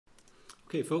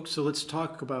Okay, folks, so let's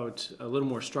talk about a little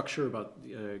more structure about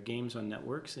games on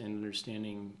networks and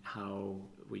understanding how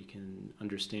we can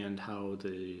understand how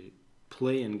the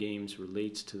play in games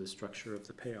relates to the structure of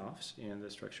the payoffs and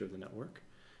the structure of the network.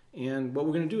 And what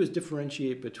we're going to do is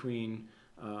differentiate between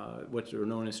what are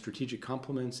known as strategic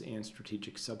complements and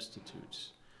strategic substitutes.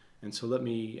 And so let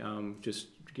me just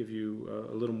give you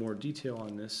a little more detail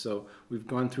on this. So we've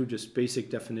gone through just basic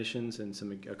definitions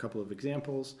and a couple of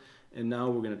examples. And now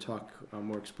we're going to talk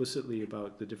more explicitly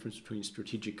about the difference between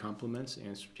strategic complements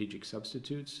and strategic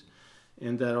substitutes.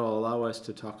 And that'll allow us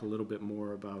to talk a little bit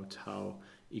more about how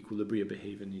equilibria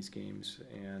behave in these games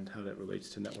and how that relates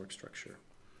to network structure.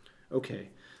 Okay,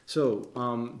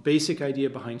 so basic idea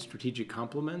behind strategic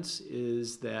complements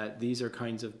is that these are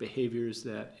kinds of behaviors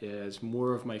that as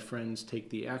more of my friends take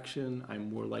the action, I'm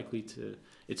more likely to,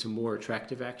 it's a more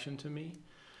attractive action to me.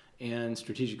 And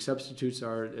strategic substitutes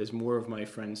are, as more of my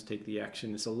friends take the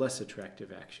action, it's a less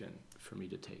attractive action for me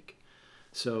to take.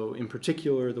 So in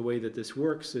particular, the way that this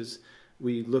works is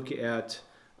we look at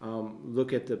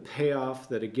the payoff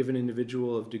that a given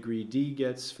individual of degree D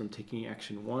gets from taking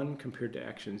action 1 compared to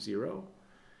action 0.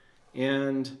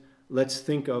 And let's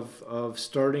think of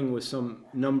starting with some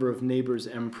number of neighbors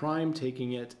m prime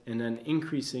taking it and then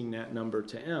increasing that number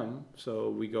to m. So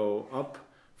we go up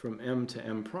from m to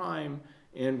m prime.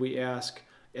 And we ask,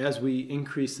 as we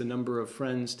increase the number of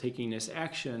friends taking this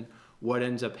action, what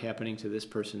ends up happening to this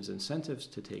person's incentives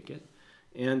to take it?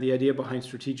 And the idea behind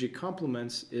strategic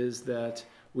complements is that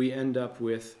we end up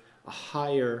with a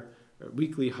higher,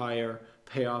 weakly higher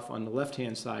payoff on the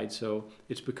left-hand side. So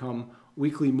it's become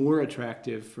weakly more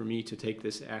attractive for me to take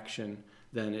this action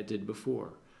than it did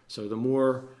before. So the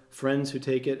more friends who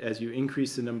take it, as you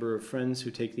increase the number of friends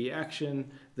who take the action,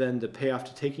 then the payoff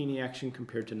to taking the action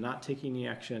compared to not taking the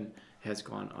action has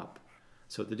gone up.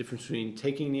 So the difference between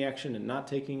taking the action and not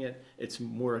taking it, it's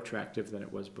more attractive than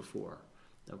it was before.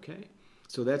 Okay?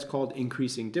 So that's called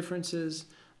increasing differences.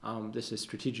 This is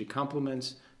strategic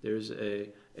complements. There's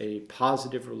a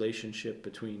positive relationship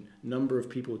between number of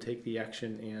people who take the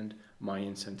action and my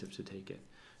incentive to take it.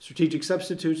 Strategic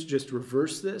substitutes just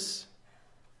reverse this.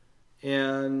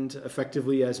 And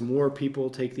effectively, as more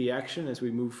people take the action, as we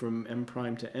move from m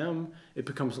prime to m, it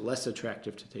becomes less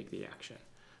attractive to take the action.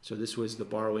 So this was the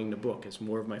borrowing the book. As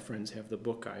more of my friends have the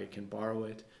book, I can borrow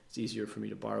it. It's easier for me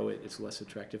to borrow it. It's less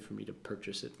attractive for me to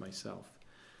purchase it myself.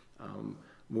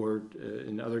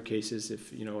 In other cases,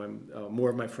 if more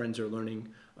of my friends are learning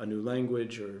a new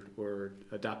language or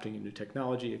adopting a new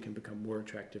technology, it can become more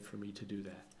attractive for me to do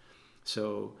that.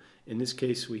 So in this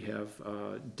case, we have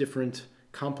different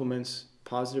complements,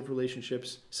 positive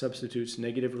relationships, substitutes,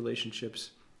 negative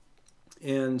relationships.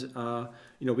 And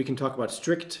we can talk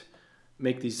about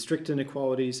make these strict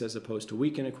inequalities as opposed to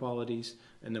weak inequalities,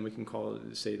 and then we can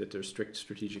say that there's strict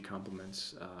strategic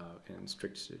complements and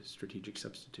strict strategic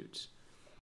substitutes.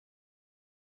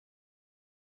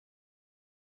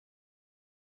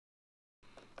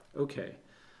 Okay,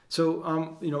 so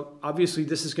obviously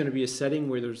this is going to be a setting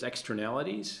where there's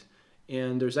externalities.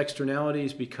 And there's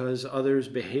externalities because others'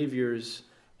 behaviors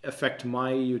affect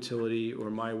my utility or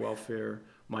my welfare,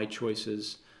 my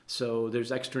choices. So there's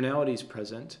externalities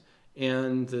present.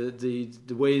 And the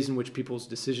ways in which people's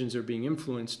decisions are being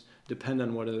influenced depend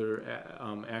on what other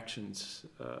actions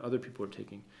other people are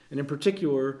taking. And in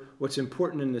particular, what's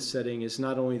important in this setting is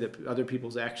not only that other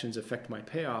people's actions affect my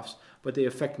payoffs, but they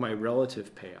affect my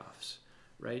relative payoffs.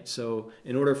 Right? So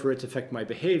in order for it to affect my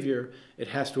behavior, it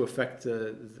has to affect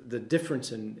the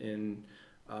difference in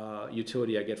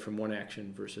utility I get from one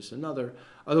action versus another.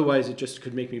 Otherwise, it just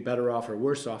could make me better off or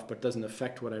worse off, but doesn't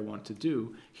affect what I want to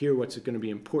do. Here, what's going to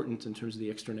be important in terms of the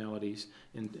externalities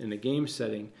in a game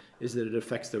setting is that it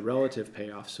affects the relative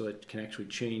payoff, so it can actually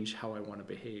change how I want to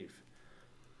behave.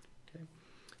 Okay?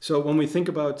 So when we think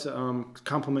about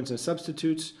complements and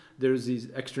substitutes, there's these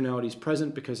externalities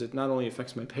present because it not only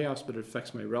affects my payoffs, but it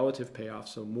affects my relative payoff.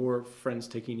 So more friends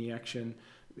taking the action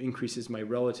increases my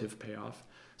relative payoff.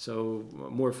 So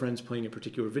more friends playing a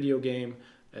particular video game,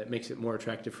 it makes it more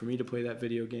attractive for me to play that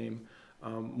video game.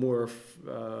 More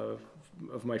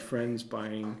of my friends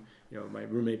buying, my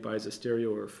roommate buys a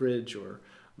stereo or a fridge, or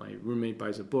my roommate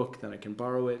buys a book, then I can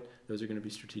borrow it. Those are going to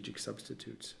be strategic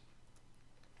substitutes.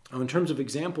 In terms of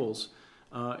examples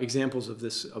of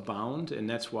this abound, and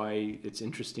that's why it's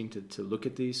interesting to look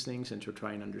at these things and to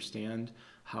try and understand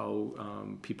how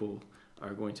people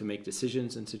are going to make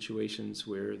decisions in situations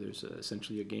where there's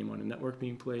essentially a game on a network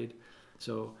being played.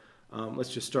 So let's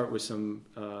just start with some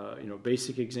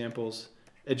basic examples.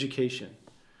 Education.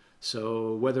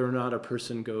 So whether or not a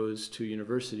person goes to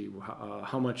university,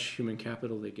 how much human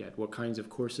capital they get, what kinds of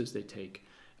courses they take,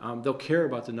 they'll care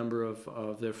about the number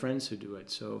of their friends who do it.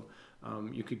 So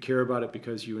you could care about it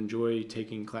because you enjoy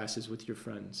taking classes with your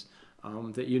friends.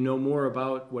 That you know more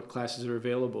about what classes are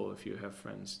available if you have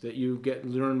friends, that you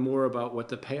learn more about what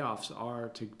the payoffs are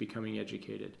to becoming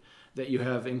educated, that you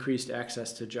have increased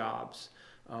access to jobs.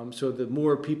 So the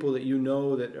more people that you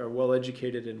know that are well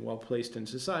educated and well placed in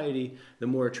society, the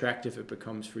more attractive it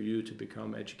becomes for you to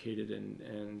become educated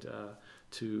and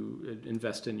to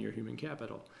invest in your human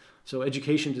capital. So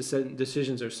education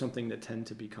decisions are something that tend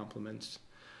to be complements.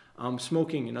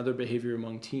 Smoking and other behavior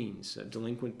among teens,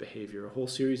 delinquent behavior, a whole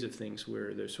series of things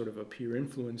where there's sort of a peer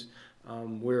influence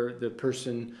where the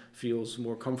person feels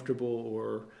more comfortable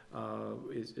or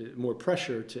is more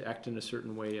pressure to act in a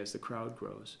certain way as the crowd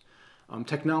grows.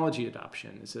 Technology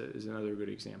adoption is another good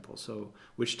example. So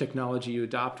which technology you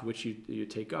adopt, which you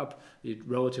take up, the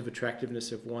relative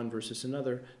attractiveness of one versus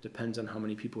another depends on how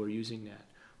many people are using that.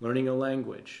 Learning a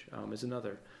language is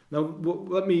another. Now,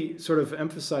 let me sort of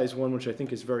emphasize one which I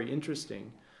think is very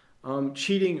interesting.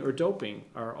 Cheating or doping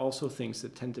are also things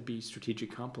that tend to be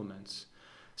strategic complements.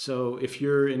 So if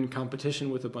you're in competition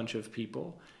with a bunch of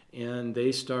people and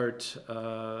they start,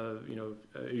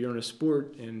 you're in a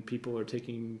sport and people are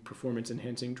taking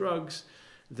performance-enhancing drugs,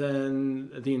 then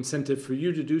the incentive for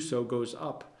you to do so goes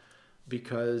up.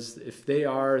 Because if they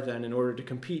are, then in order to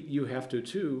compete, you have to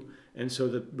too. And so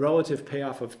the relative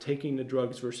payoff of taking the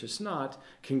drugs versus not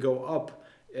can go up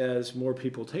as more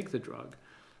people take the drug.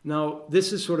 Now,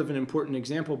 this is sort of an important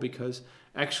example because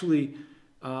actually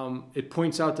it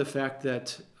points out the fact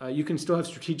that you can still have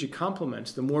strategic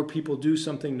complements. The more people do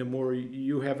something, the more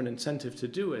you have an incentive to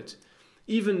do it,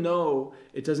 even though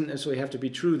it doesn't necessarily have to be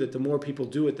true that the more people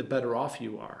do it, the better off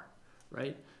you are,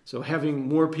 right? So having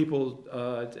more people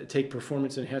take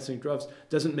performance-enhancing drugs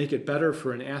doesn't make it better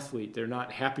for an athlete. They're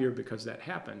not happier because that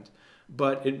happened,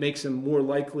 but it makes them more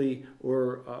likely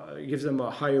or gives them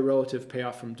a higher relative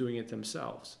payoff from doing it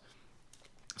themselves.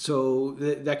 So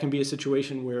that can be a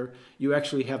situation where you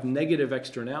actually have negative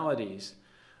externalities,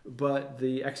 but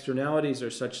the externalities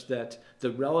are such that the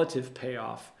relative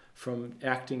payoff from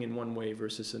acting in one way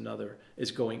versus another is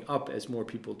going up as more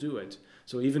people do it.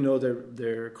 So even though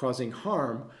they're causing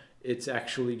harm, it's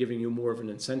actually giving you more of an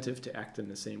incentive to act in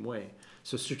the same way.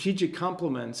 So strategic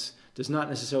complements does not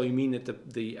necessarily mean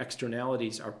that the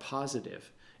externalities are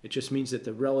positive. It just means that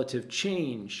the relative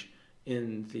change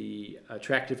in the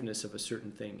attractiveness of a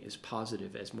certain thing is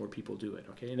positive as more people do it.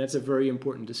 Okay, and that's a very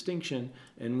important distinction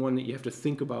and one that you have to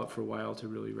think about for a while to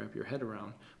really wrap your head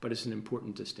around, but it's an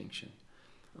important distinction.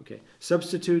 Okay,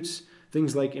 substitutes,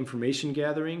 things like information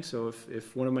gathering. So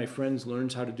if one of my friends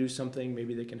learns how to do something,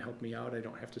 maybe they can help me out. I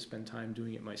don't have to spend time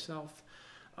doing it myself.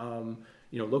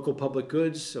 Local public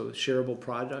goods, so shareable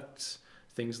products,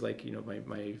 things like,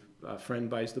 my friend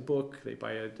buys the book, they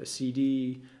buy a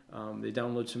CD, they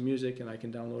download some music and I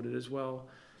can download it as well.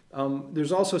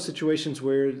 There's also situations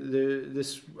where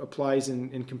this applies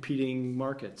in competing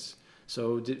markets.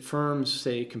 So firms,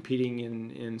 say, competing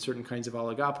in certain kinds of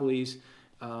oligopolies,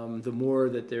 the more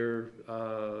that their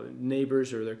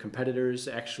neighbors or their competitors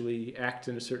actually act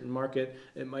in a certain market,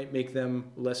 it might make them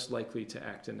less likely to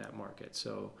act in that market.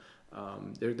 So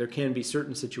there can be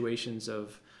certain situations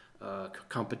of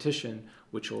competition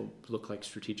which will look like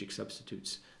strategic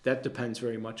substitutes. That depends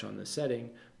very much on the setting,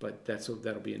 but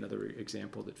that'll be another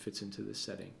example that fits into this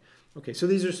setting. Okay, so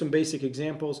these are some basic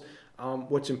examples.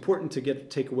 What's important to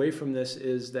take away from this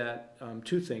is that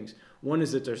two things. One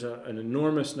is that there's an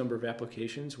enormous number of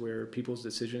applications where people's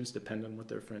decisions depend on what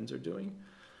their friends are doing.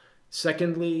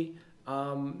 Secondly,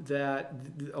 that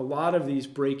a lot of these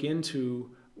break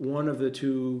into one of the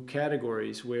two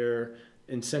categories where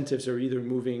incentives are either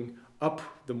moving up,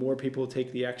 the more people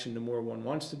take the action, the more one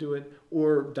wants to do it,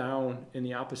 or down in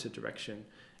the opposite direction.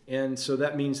 And so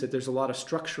that means that there's a lot of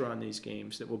structure on these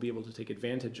games that we'll be able to take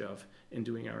advantage of in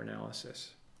doing our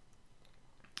analysis.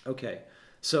 Okay,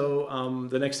 so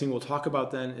the next thing we'll talk about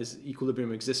then is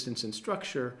equilibrium existence and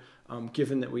structure,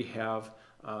 given that we have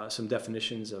some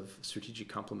definitions of strategic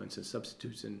complements and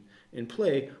substitutes in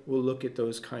play. We'll look at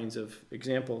those kinds of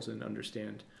examples and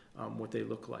understand what they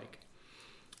look like.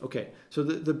 Okay, so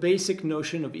the basic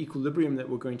notion of equilibrium that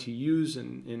we're going to use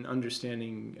in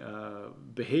understanding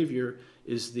behavior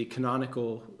is the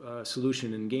canonical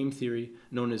solution in game theory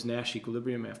known as Nash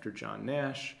equilibrium after John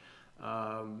Nash.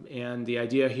 And the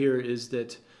idea here is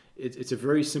that it's a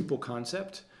very simple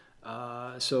concept.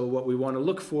 So what we want to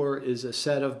look for is a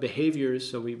set of behaviors.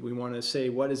 So we want to say,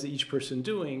 what is each person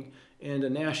doing? And a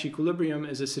Nash equilibrium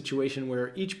is a situation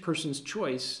where each person's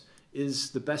choice is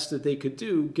the best that they could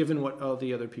do given what all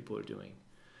the other people are doing.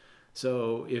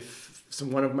 So if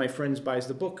one of my friends buys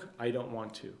the book, I don't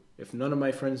want to. If none of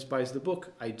my friends buys the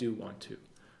book, I do want to.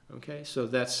 Okay, so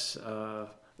that's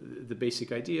the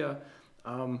basic idea.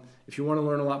 If you want to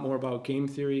learn a lot more about game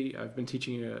theory, I've been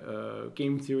teaching a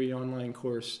game theory online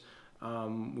course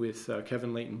with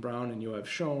Kevin Leighton Brown and Yoav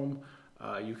Shom.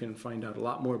 You can find out a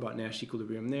lot more about Nash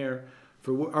equilibrium there.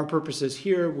 For our purposes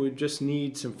here, we just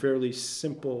need some fairly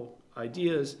simple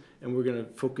ideas, and we're going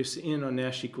to focus in on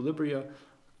Nash equilibria.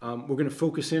 We're going to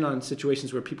focus in on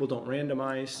situations where people don't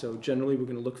randomize. So generally, we're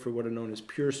going to look for what are known as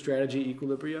pure strategy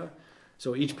equilibria.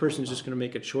 So each person is just going to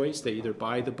make a choice. They either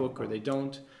buy the book or they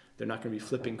don't. They're not going to be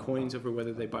flipping coins over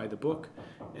whether they buy the book.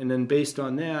 And then based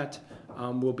on that,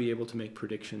 we'll be able to make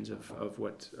predictions of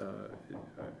what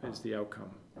is the outcome.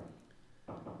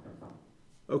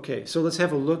 Okay, so let's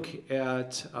have a look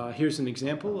at, here's an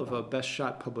example of a best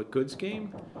shot public goods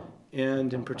game.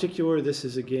 And in particular, this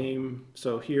is a game,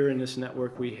 so here in this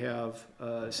network we have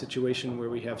a situation where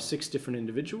we have 6 different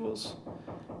individuals.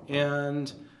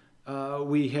 And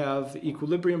we have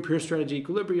equilibrium, pure strategy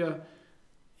equilibria.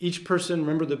 Each person,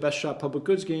 remember the best shot public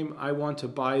goods game, I want to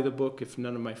buy the book if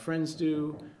none of my friends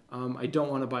do. I don't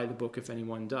want to buy the book if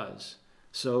anyone does.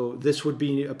 So this would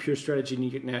be a pure strategy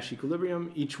Nash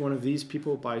equilibrium. Each one of these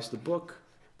people buys the book.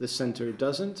 The center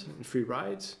doesn't, and free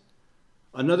rides.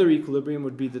 Another equilibrium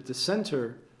would be that the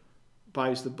center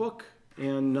buys the book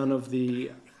and none of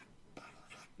the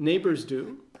neighbors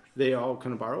do. They all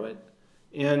kind of borrow it.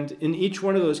 And in each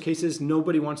one of those cases,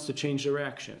 nobody wants to change their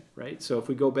action, right? So if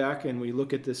we go back and we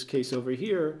look at this case over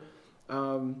here,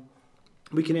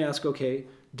 we can ask, okay,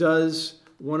 does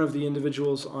one of the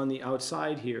individuals on the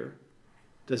outside here,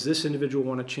 does this individual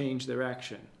want to change their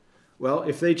action? Well,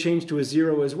 if they change to a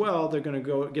 0 as well, they're going to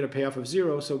go get a payoff of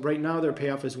 0. So right now their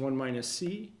payoff is 1 minus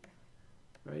C,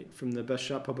 right? From the best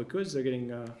shot public goods, they're getting,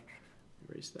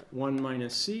 erase that, 1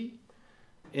 minus C.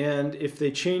 And if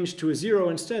they change to a 0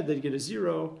 instead, they get a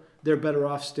 0. They're better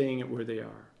off staying at where they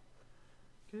are.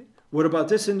 Okay. What about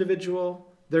this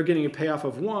individual? They're getting a payoff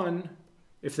of 1.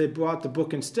 If they bought the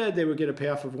book instead, they would get a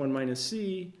payoff of 1 minus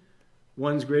C.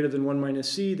 1's greater than 1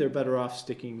 minus C. They're better off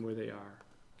sticking where they are.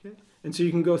 Okay. And so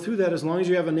you can go through that. As long as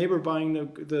you have a neighbor buying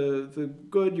the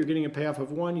good, you're getting a payoff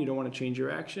of 1. You don't want to change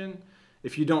your action.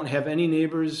 If you don't have any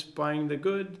neighbors buying the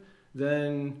good,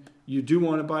 then you do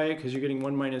want to buy it because you're getting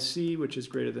 1 minus C, which is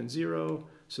greater than 0,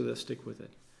 so they'll stick with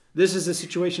it. This is a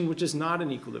situation which is not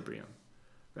an equilibrium,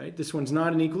 right? This one's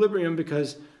not an equilibrium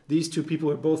because these two people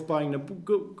are both buying the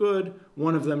good.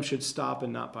 One of them should stop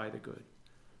and not buy the good,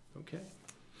 okay?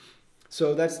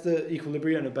 So that's the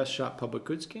equilibria in a best shot public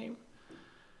goods game.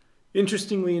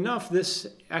 Interestingly enough, this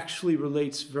actually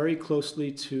relates very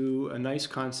closely to a nice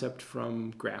concept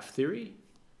from graph theory,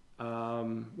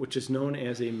 which is known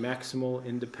as a maximal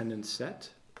independent set.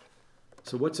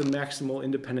 So what's a maximal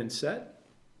independent set?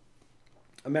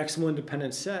 A maximal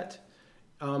independent set,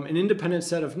 an independent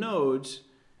set of nodes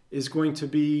is going to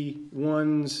be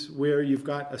ones where you've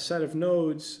got a set of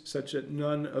nodes such that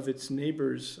none of its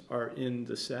neighbors are in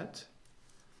the set.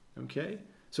 Okay?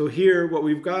 So here what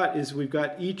we've got is we've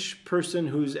got each person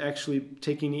who's actually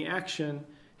taking the action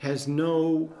has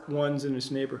no ones in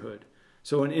its neighborhood.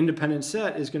 So an independent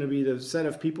set is going to be the set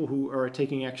of people who are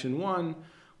taking action 1.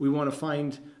 We want to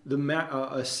find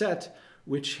a set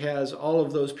which has all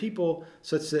of those people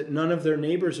such that none of their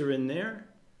neighbors are in there.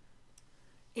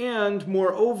 And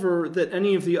moreover, that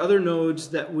any of the other nodes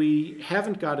that we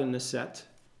haven't got in the set.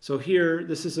 So here,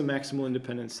 this is a maximal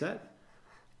independent set.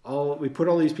 We put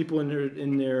all these people in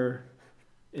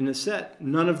the set.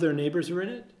 None of their neighbors are in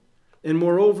it. And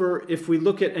moreover, if we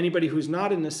look at anybody who's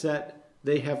not in the set,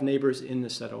 they have neighbors in the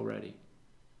set already.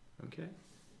 Okay?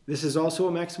 This is also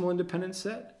a maximal independent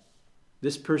set.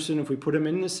 This person, if we put them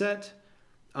in the set,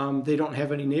 they don't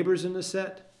have any neighbors in the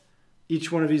set.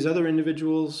 Each one of these other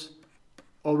individuals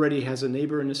already has a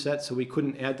neighbor in the set, so we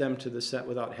couldn't add them to the set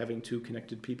without having 2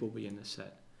 connected people be in the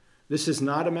set. This is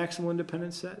not a maximal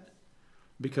independent set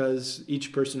because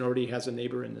each person already has a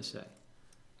neighbor in the set.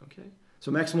 Okay?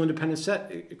 So maximal independent set,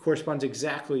 it corresponds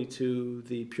exactly to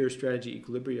the pure strategy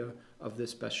equilibria of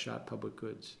this best shot public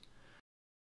goods.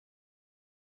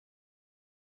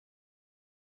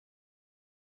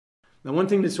 Now, one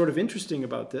thing that's sort of interesting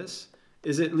about this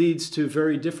is it leads to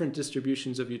very different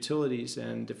distributions of utilities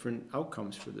and different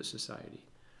outcomes for the society,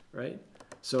 right?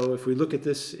 So if we look at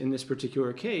this in this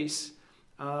particular case,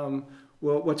 well,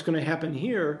 what's going to happen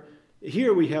here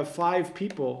we have 5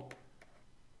 people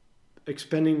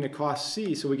expending the cost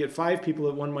C. So we get 5 people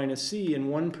at 1 minus C and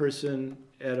 1 person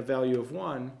at a value of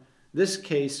 1. This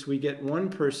case, we get 1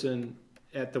 person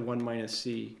at the 1 minus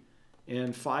C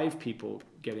and 5 people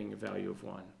getting a value of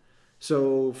 1.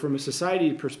 So from a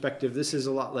society perspective, this is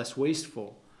a lot less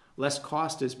wasteful. Less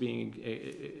cost is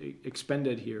being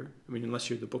expended here. I mean, unless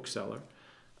you're the bookseller.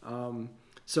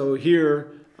 So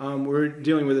here we're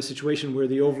dealing with a situation where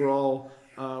the overall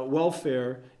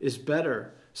welfare is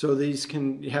better. So these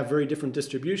can have very different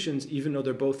distributions, even though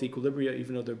they're both equilibria,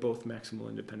 even though they're both maximal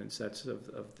independent sets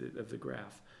of the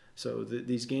graph. So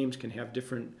these games can have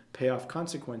different payoff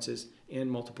consequences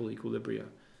and multiple equilibria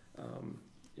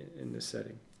in this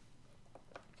setting.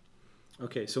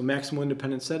 Okay, so maximal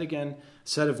independent set again,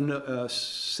 set of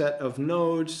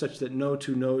nodes such that no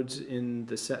two nodes in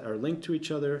the set are linked to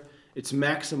each other. It's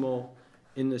maximal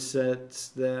in the sets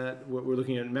that we're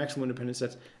looking at, maximal independent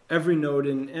sets. Every node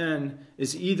in N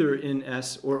is either in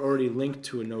S or already linked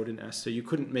to a node in S. So you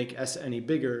couldn't make S any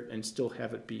bigger and still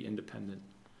have it be independent.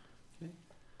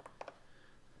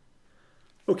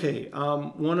 Okay,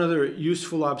 one other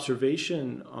useful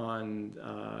observation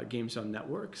on games on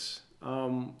networks.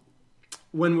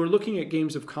 When we're looking at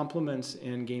games of complements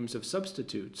and games of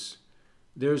substitutes,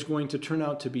 there's going to turn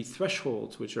out to be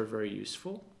thresholds which are very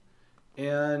useful.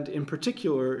 And in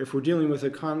particular, if we're dealing with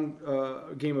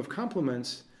a game of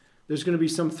complements, there's going to be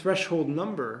some threshold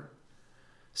number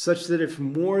such that if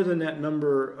more than that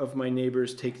number of my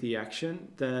neighbors take the action,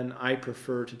 then I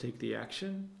prefer to take the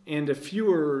action. And if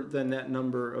fewer than that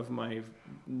number of my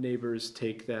neighbors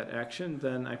take that action,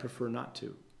 then I prefer not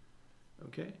to.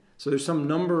 Okay? So there's some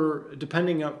number,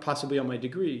 depending on, possibly on my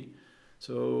degree.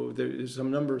 So there's some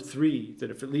number 3,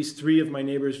 that if at least 3 of my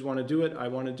neighbors want to do it, I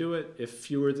want to do it. If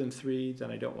fewer than 3,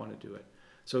 then I don't want to do it.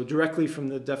 So directly from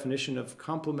the definition of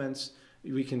complements,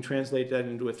 we can translate that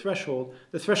into a threshold.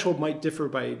 The threshold might differ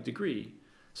by degree.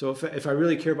 So if I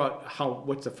really care about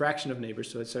what's the fraction of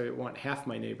neighbors, so let's say I want half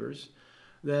my neighbors,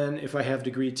 then if I have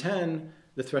degree 10,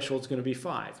 the threshold is going to be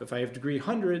 5. If I have degree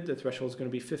 100, the threshold is going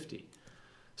to be 50.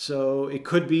 So it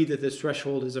could be that this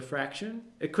threshold is a fraction.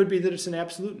 It could be that it's an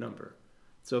absolute number.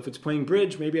 So if it's playing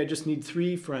bridge, maybe I just need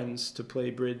 3 friends to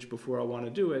play bridge before I want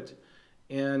to do it.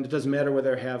 And it doesn't matter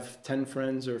whether I have 10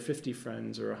 friends or 50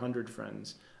 friends or 100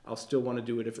 friends. I'll still want to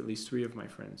do it if at least 3 of my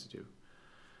friends do.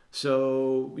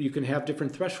 So you can have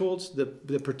different thresholds. The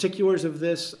particulars of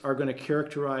this are going to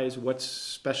characterize what's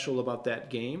special about that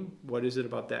game. What is it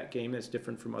about that game that's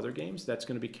different from other games? That's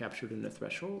going to be captured in the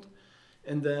threshold.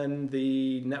 And then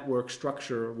the network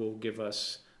structure will give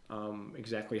us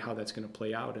exactly how that's going to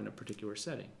play out in a particular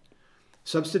setting.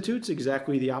 Substitutes,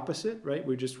 exactly the opposite, right?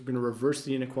 We're going to reverse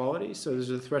the inequality. So there's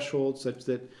a threshold such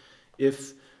that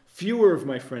if fewer of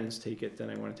my friends take it, then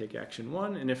I want to take action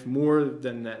 1. And if more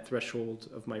than that threshold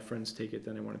of my friends take it,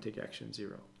 then I want to take action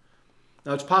 0.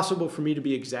 Now, it's possible for me to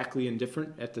be exactly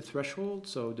indifferent at the threshold.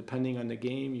 So depending on the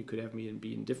game, you could have me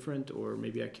be indifferent, or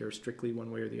maybe I care strictly one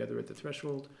way or the other at the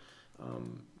threshold.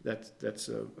 That's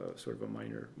a sort of a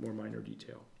more minor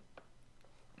detail.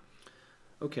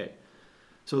 Okay,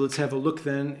 so let's have a look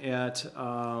then at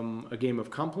a game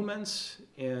of complements.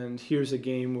 And here's a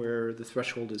game where the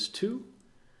threshold is 2.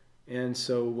 And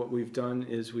so what we've done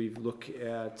is we've looked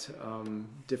at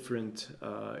different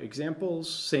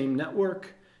examples, same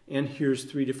network, and here's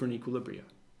 3 different equilibria,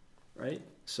 right?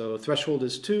 So threshold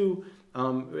is 2,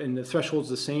 and the threshold's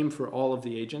the same for all of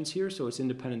the agents here, so it's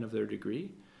independent of their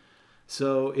degree.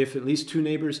 So if at least 2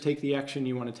 neighbors take the action,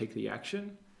 you want to take the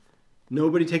action.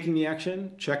 Nobody taking the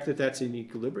action, check that that's in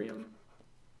equilibrium.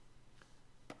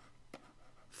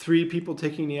 3 people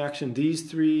taking the action, these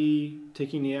 3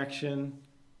 taking the action,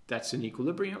 that's in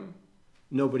equilibrium.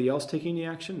 Nobody else taking the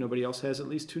action, nobody else has at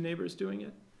least 2 neighbors doing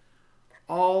it.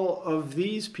 All of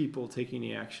these people taking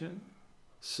the action,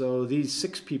 so these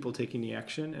 6 people taking the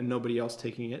action and nobody else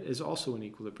taking it, is also in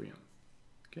equilibrium.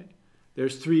 Okay?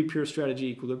 There's 3 pure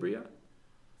strategy equilibria.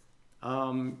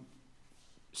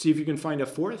 See if you can find a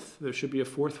 4th. There should be a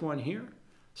 4th one here.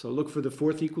 So look for the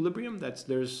 4th equilibrium.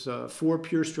 There's 4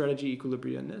 pure strategy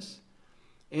equilibria in this.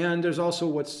 And there's also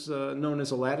what's known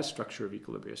as a lattice structure of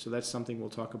equilibria. So that's something we'll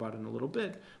talk about in a little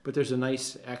bit. But there's a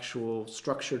nice actual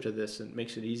structure to this, and it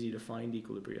makes it easy to find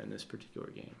equilibria in this particular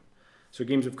game. So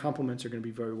games of complements are going to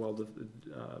be very well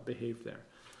behaved there.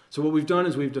 So what we've done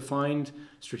is we've defined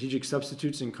strategic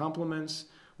substitutes and complements.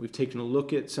 We've taken a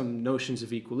look at some notions of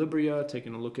equilibria,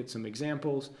 taken a look at some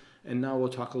examples, and now we'll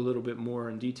talk a little bit more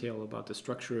in detail about the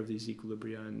structure of these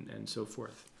equilibria and so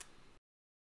forth.